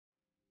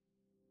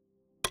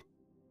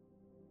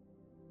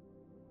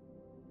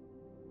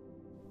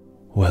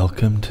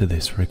Welcome to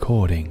this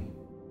recording.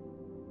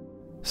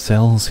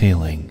 Cells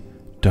Healing,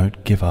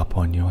 don't give up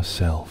on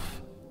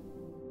yourself.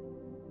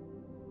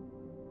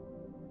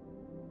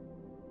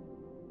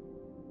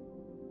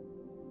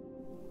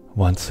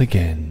 Once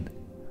again,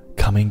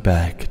 coming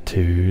back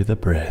to the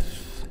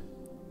breath.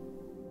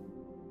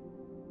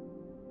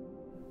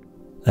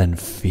 And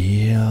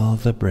feel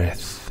the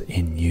breath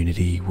in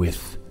unity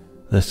with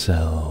the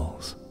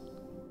cells.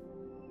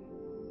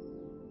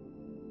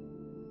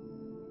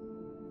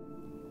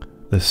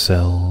 The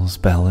cells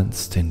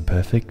balanced in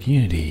perfect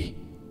unity,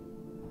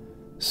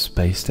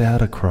 spaced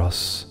out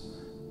across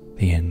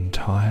the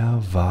entire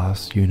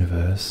vast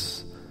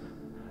universe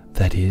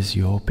that is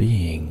your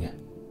being.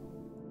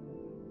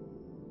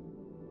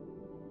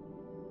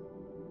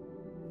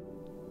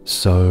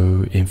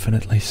 So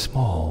infinitely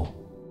small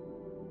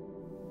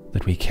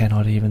that we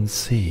cannot even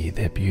see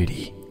their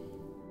beauty.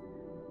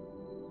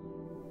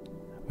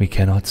 We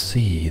cannot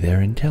see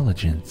their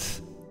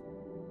intelligence.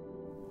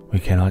 We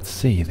cannot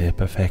see their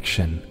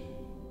perfection.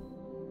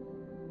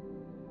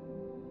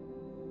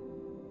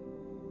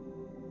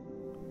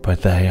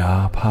 But they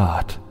are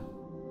part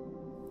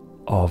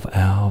of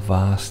our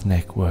vast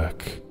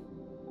network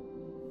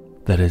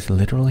that is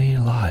literally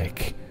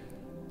like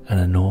an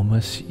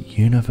enormous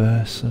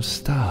universe of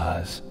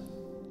stars.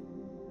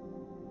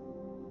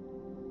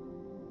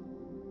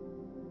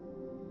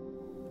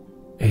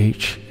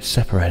 Each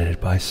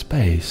separated by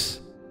space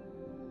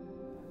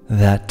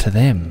that to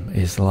them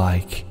is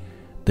like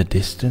the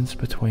distance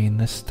between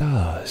the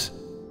stars.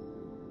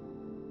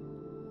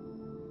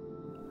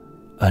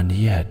 And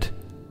yet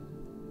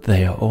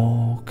they are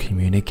all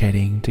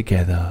communicating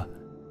together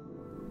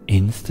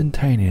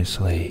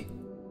instantaneously,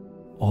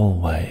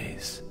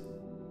 always,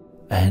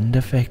 and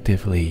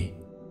effectively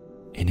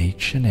in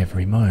each and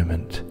every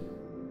moment.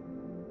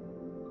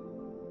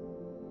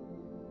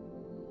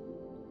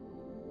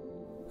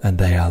 And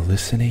they are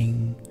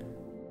listening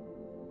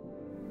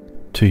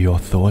to your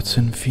thoughts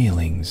and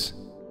feelings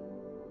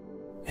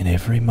in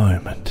every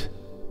moment,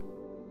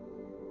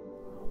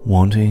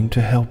 wanting to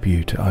help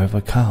you to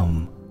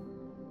overcome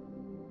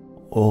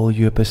all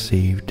your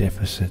perceived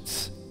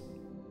deficits,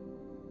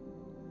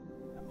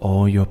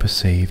 all your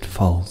perceived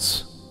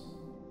faults,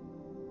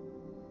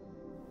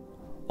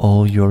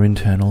 all your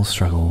internal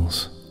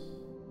struggles,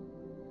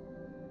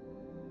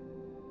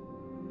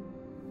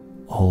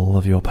 all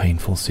of your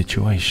painful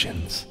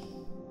situations.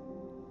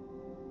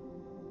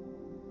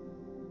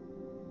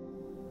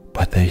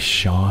 But they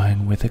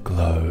shine with a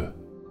glow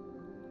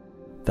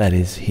that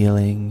is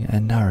healing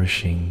and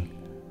nourishing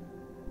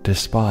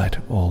despite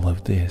all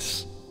of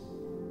this.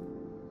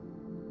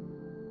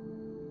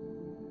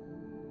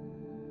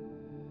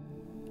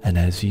 And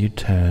as you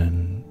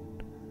turn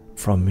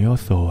from your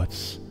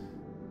thoughts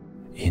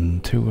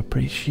into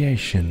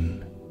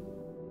appreciation,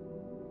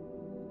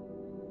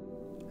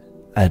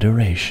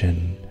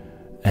 adoration,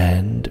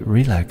 and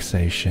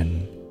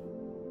relaxation,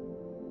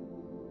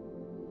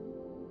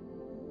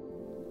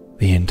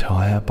 the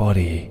entire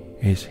body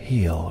is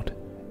healed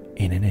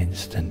in an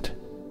instant.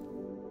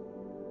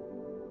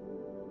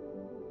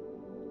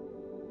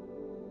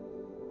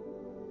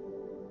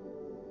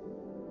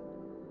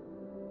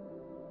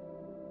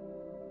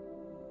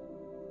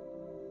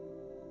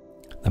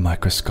 The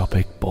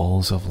microscopic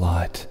balls of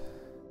light,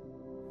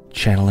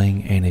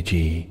 channeling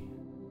energy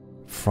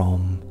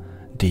from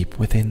deep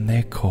within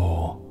their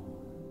core,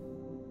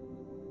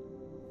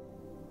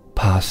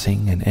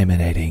 passing and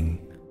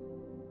emanating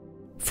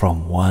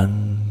from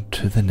one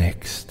to the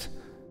next,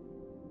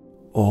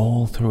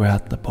 all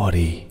throughout the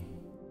body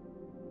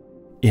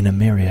in a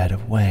myriad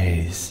of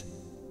ways,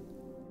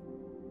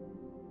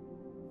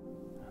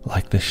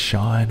 like the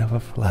shine of a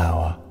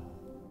flower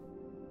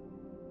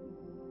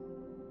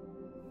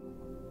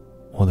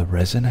or the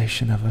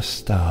resonation of a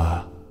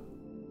star,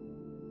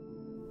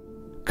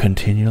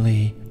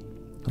 continually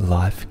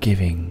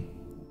life-giving,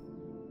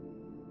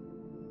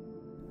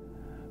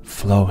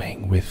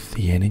 flowing with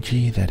the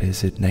energy that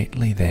is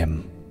innately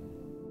them,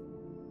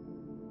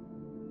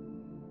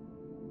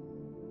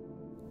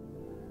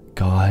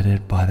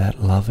 guided by that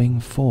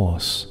loving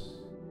force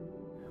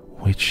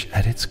which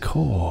at its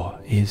core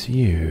is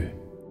you.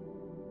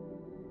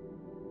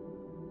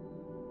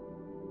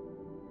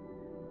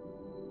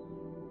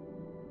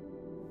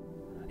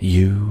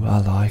 You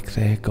are like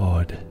their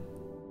God.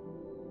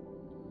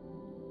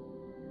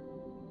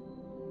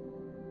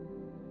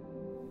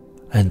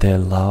 And their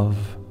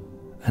love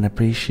and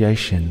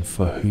appreciation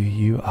for who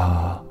you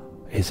are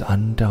is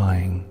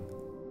undying,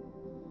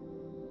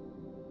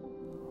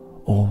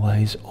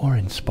 always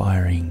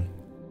awe-inspiring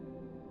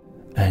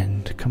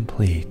and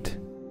complete.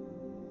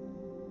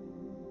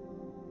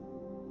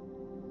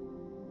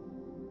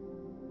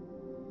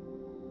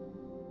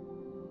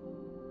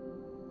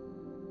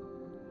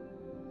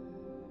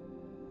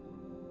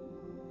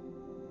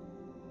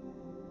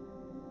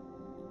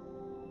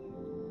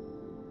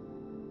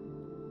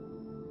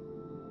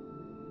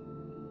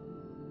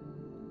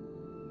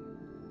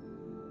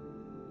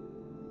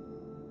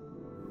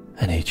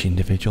 And each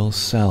individual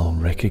cell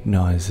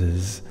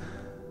recognizes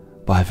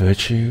by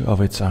virtue of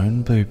its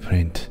own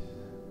blueprint,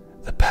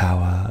 the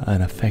power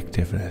and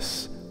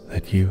effectiveness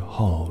that you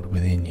hold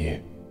within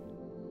you.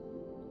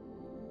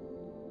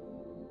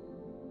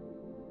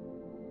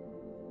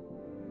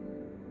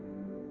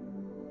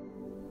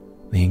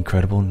 The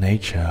incredible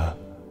nature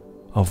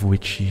of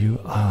which you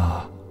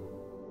are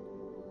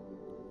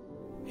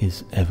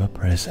is ever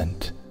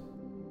present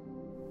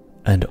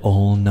and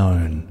all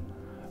known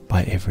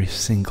by every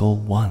single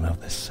one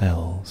of the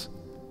cells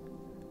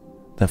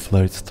that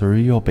floats through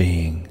your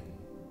being.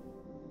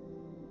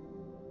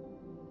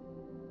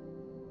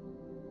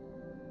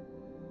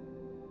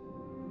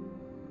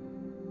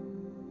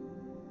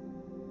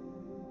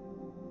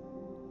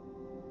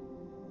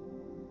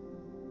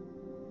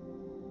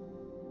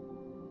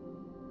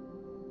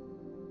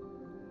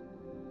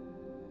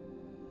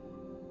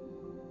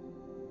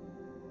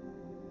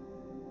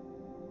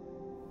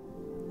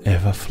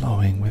 Ever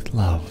flowing with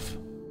love,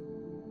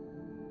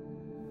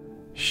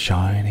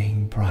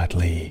 shining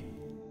brightly,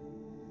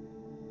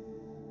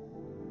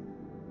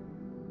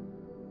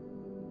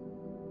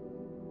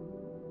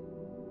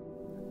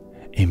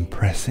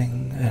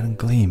 impressing and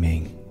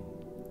gleaming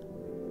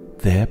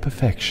their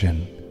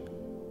perfection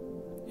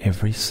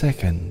every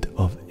second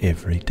of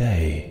every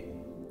day.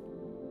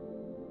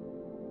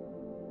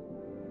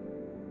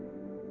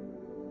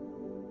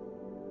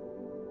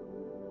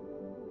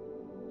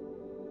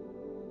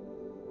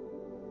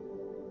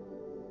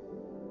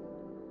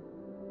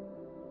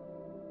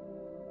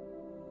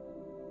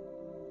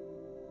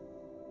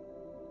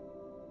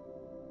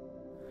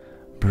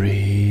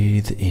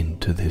 Breathe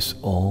into this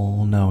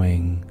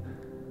all-knowing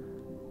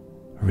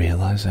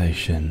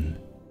realization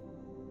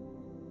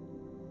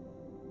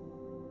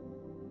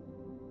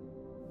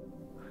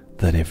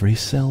that every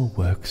cell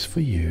works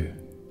for you.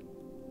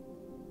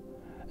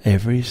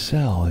 Every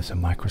cell is a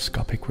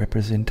microscopic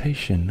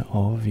representation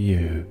of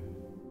you.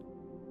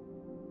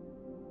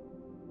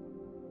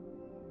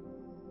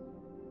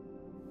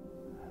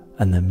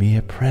 And the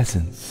mere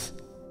presence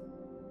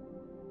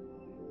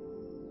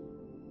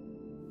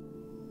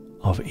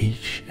of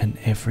each and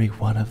every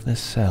one of the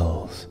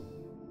cells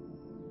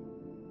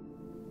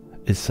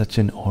is such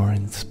an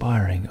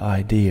awe-inspiring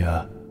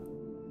idea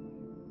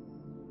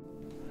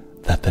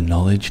that the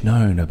knowledge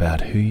known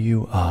about who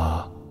you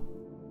are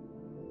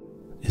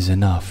is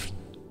enough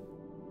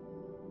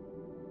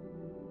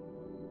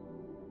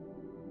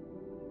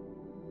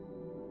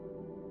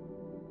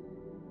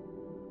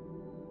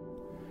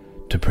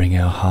to bring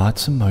our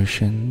heart's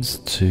emotions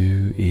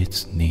to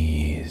its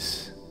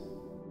knees.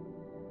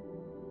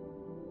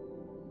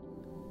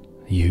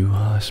 You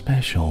are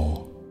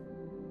special.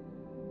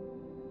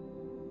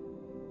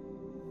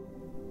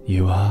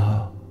 You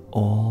are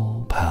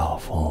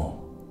all-powerful.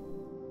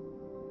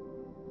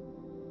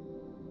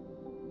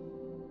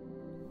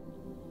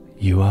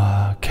 You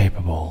are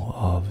capable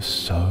of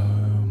so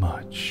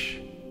much.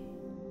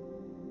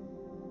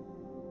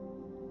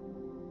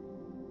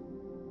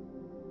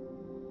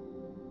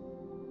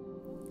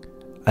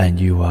 And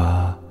you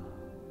are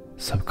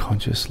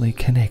subconsciously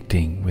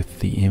connecting with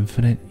the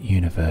infinite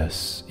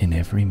universe in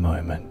every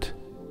moment.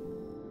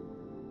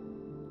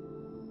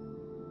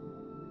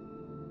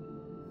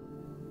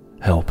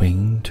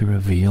 Helping to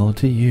reveal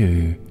to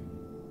you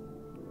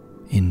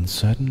in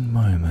certain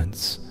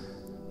moments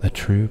the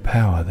true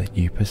power that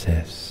you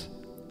possess.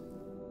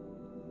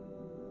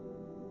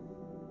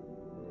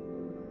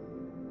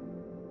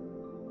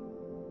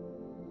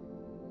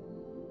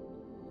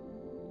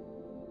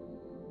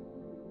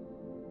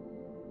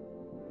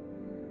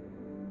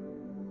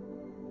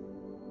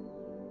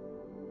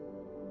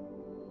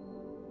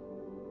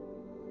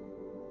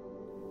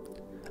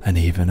 And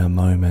even a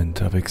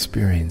moment of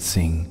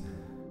experiencing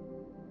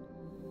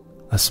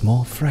a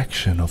small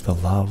fraction of the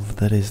love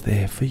that is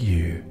there for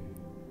you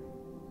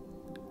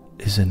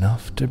is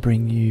enough to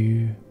bring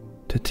you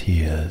to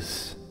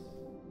tears.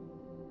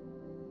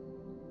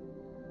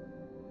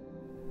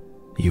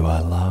 You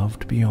are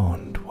loved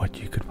beyond what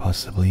you could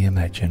possibly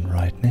imagine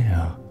right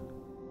now.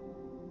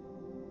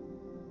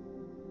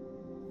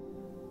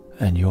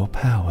 And your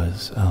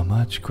powers are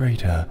much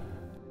greater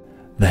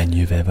than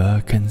you've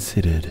ever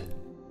considered.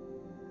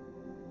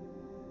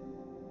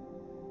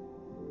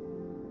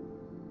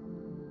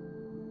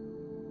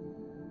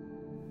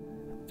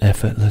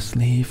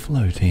 Effortlessly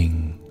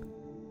floating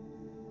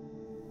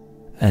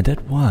and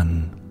at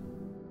one.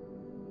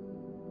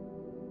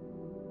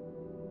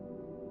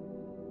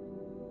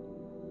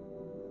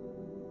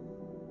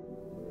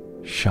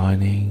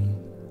 Shining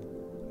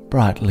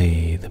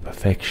brightly the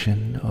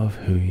perfection of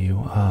who you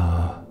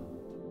are.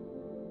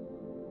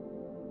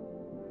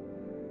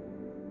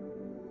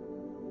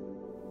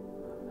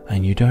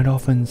 And you don't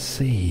often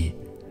see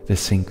the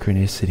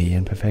synchronicity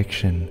and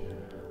perfection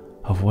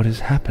of what is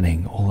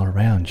happening all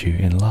around you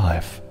in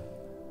life,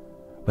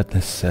 but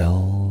the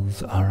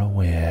cells are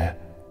aware.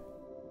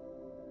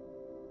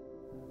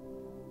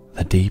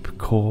 The deep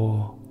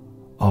core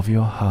of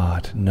your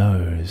heart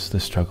knows the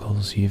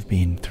struggles you've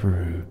been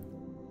through.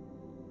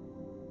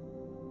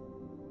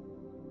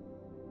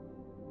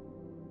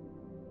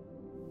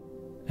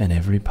 and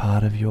every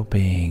part of your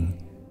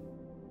being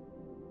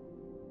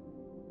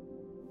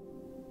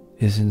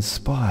is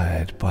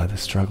inspired by the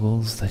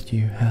struggles that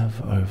you have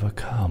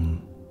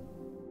overcome.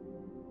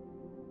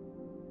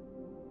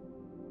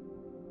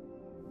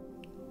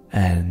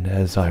 And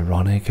as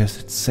ironic as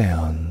it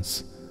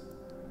sounds,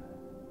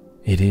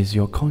 it is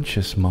your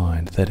conscious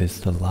mind that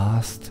is the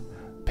last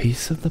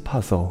piece of the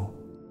puzzle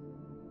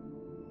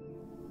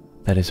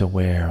that is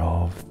aware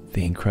of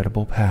the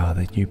incredible power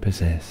that you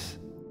possess.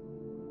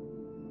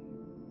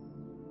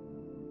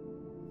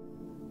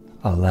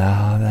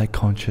 Allow that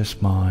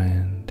conscious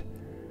mind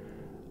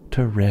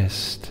to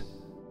rest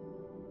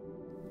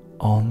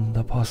on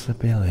the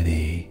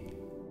possibility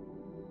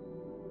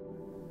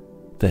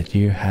that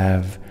you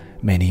have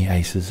many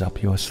aces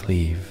up your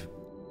sleeve,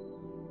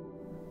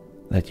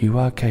 that you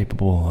are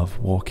capable of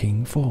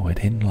walking forward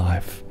in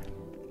life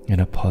in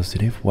a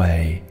positive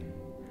way,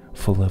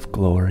 full of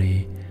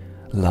glory,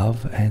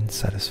 love and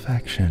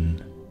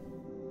satisfaction.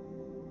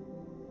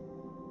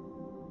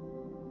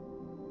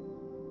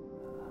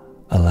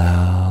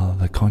 Allow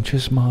the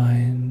conscious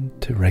mind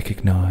to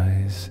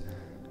recognize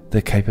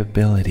the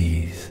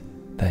capabilities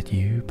that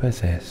you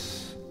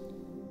possess.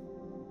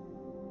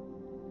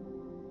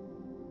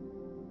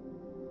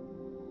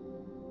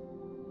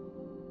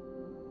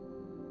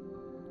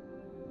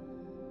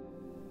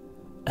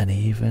 And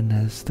even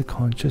as the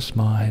conscious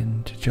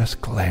mind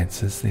just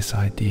glances this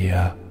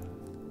idea,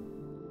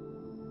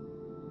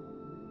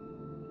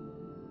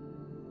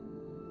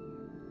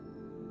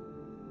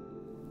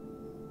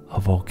 a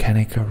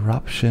volcanic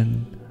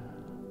eruption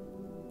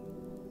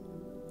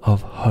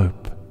of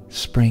hope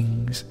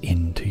springs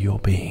into your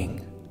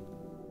being.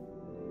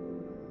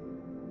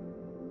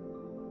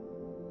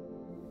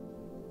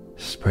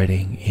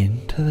 Spreading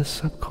into the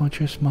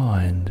subconscious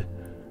mind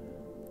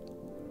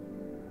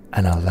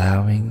and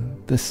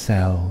allowing the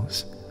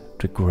cells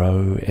to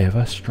grow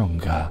ever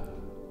stronger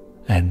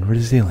and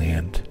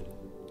resilient.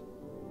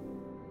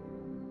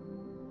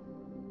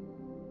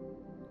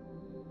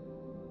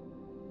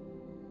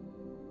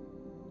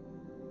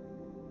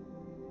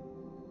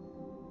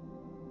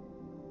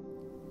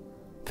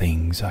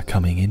 Things are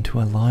coming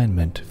into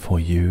alignment for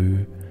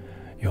you,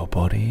 your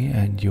body,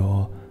 and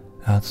your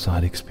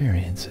outside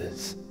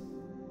experiences.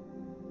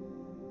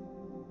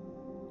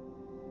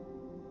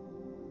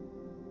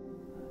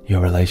 Your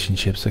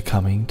relationships are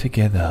coming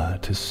together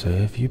to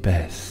serve you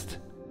best.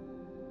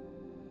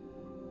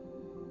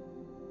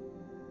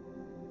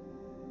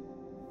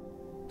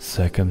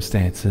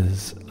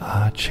 Circumstances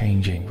are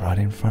changing right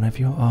in front of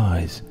your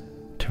eyes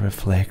to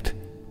reflect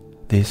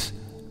this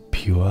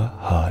pure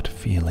heart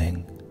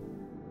feeling.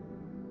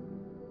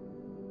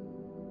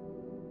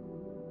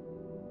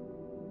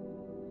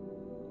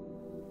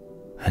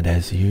 And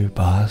as you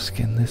bask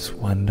in this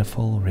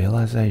wonderful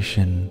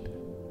realization,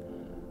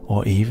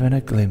 or even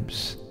a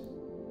glimpse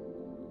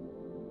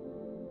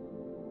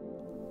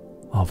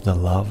of the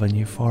love and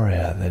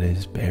euphoria that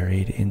is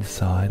buried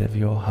inside of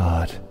your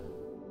heart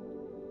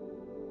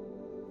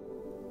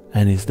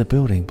and is the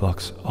building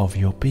blocks of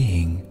your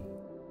being,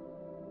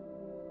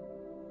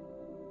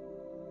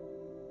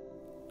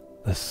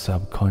 the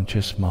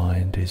subconscious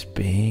mind is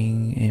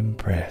being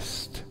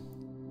impressed.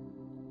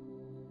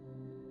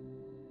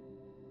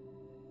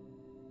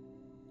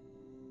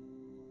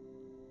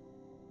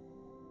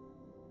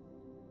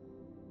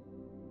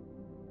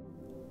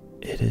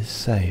 It is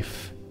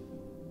safe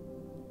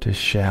to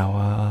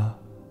shower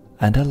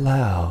and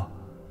allow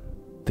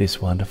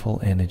this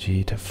wonderful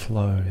energy to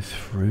flow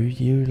through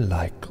you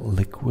like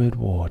liquid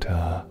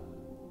water.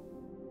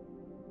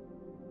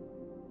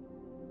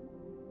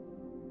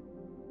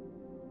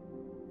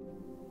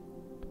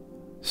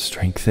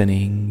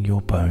 Strengthening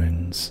your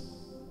bones,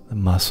 the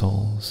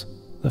muscles,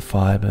 the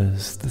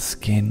fibers, the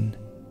skin,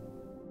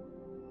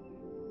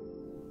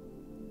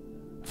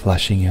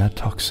 flushing out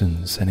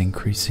toxins and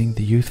increasing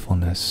the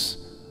youthfulness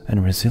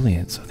and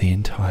resilience of the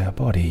entire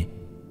body.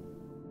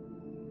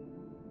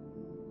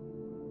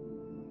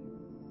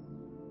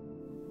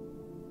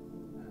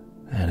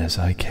 And as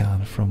I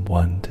count from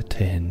 1 to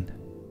 10,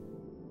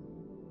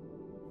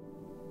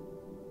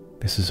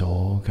 this is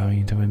all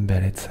going to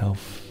embed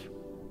itself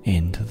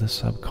into the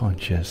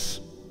subconscious.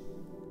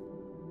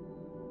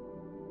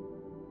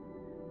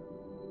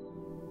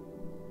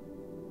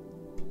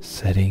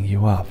 Setting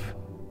you up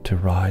to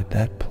ride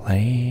that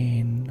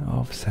plane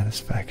of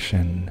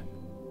satisfaction.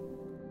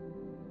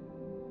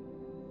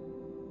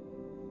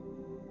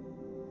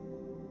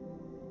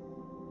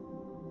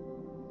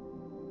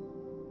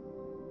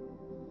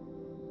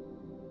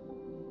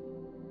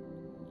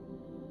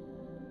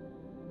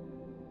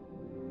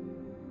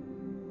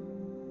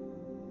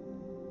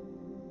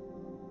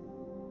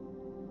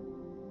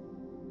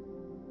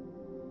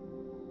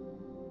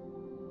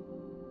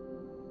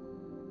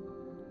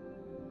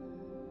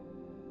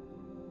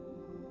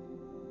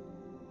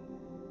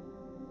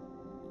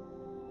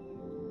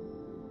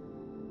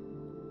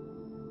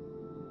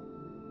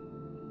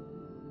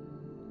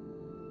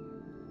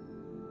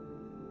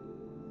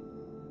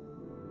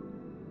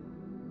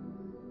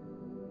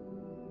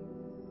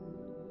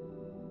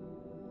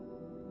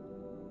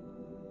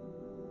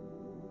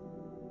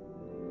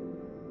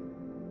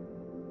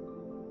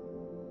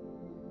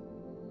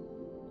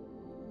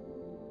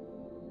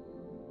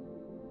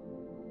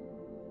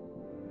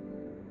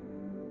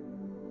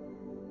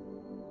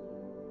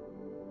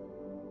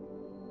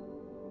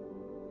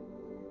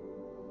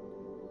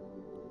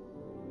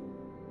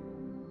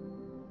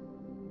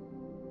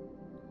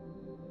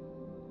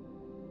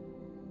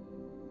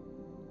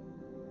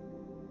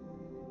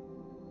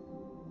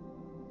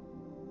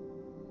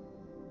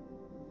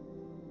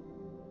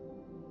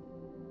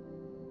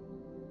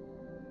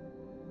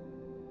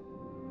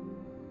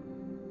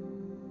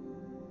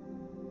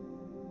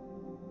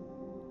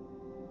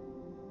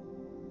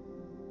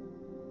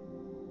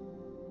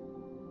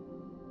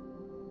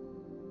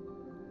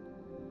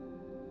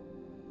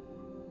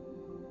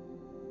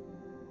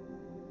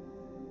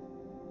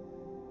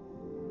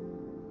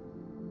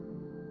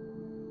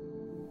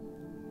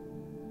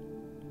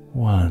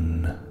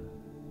 1,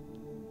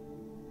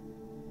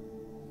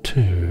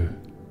 2,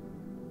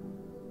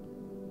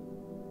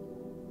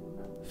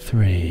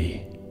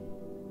 3,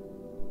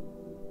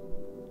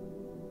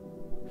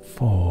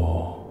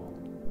 4,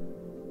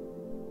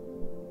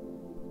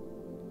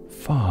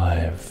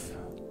 5,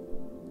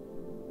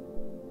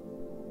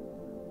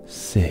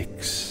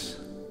 6,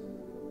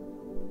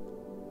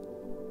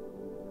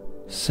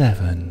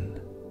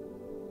 7,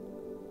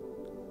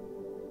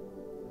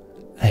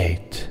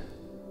 8,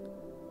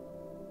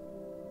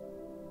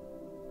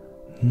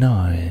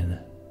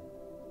 9,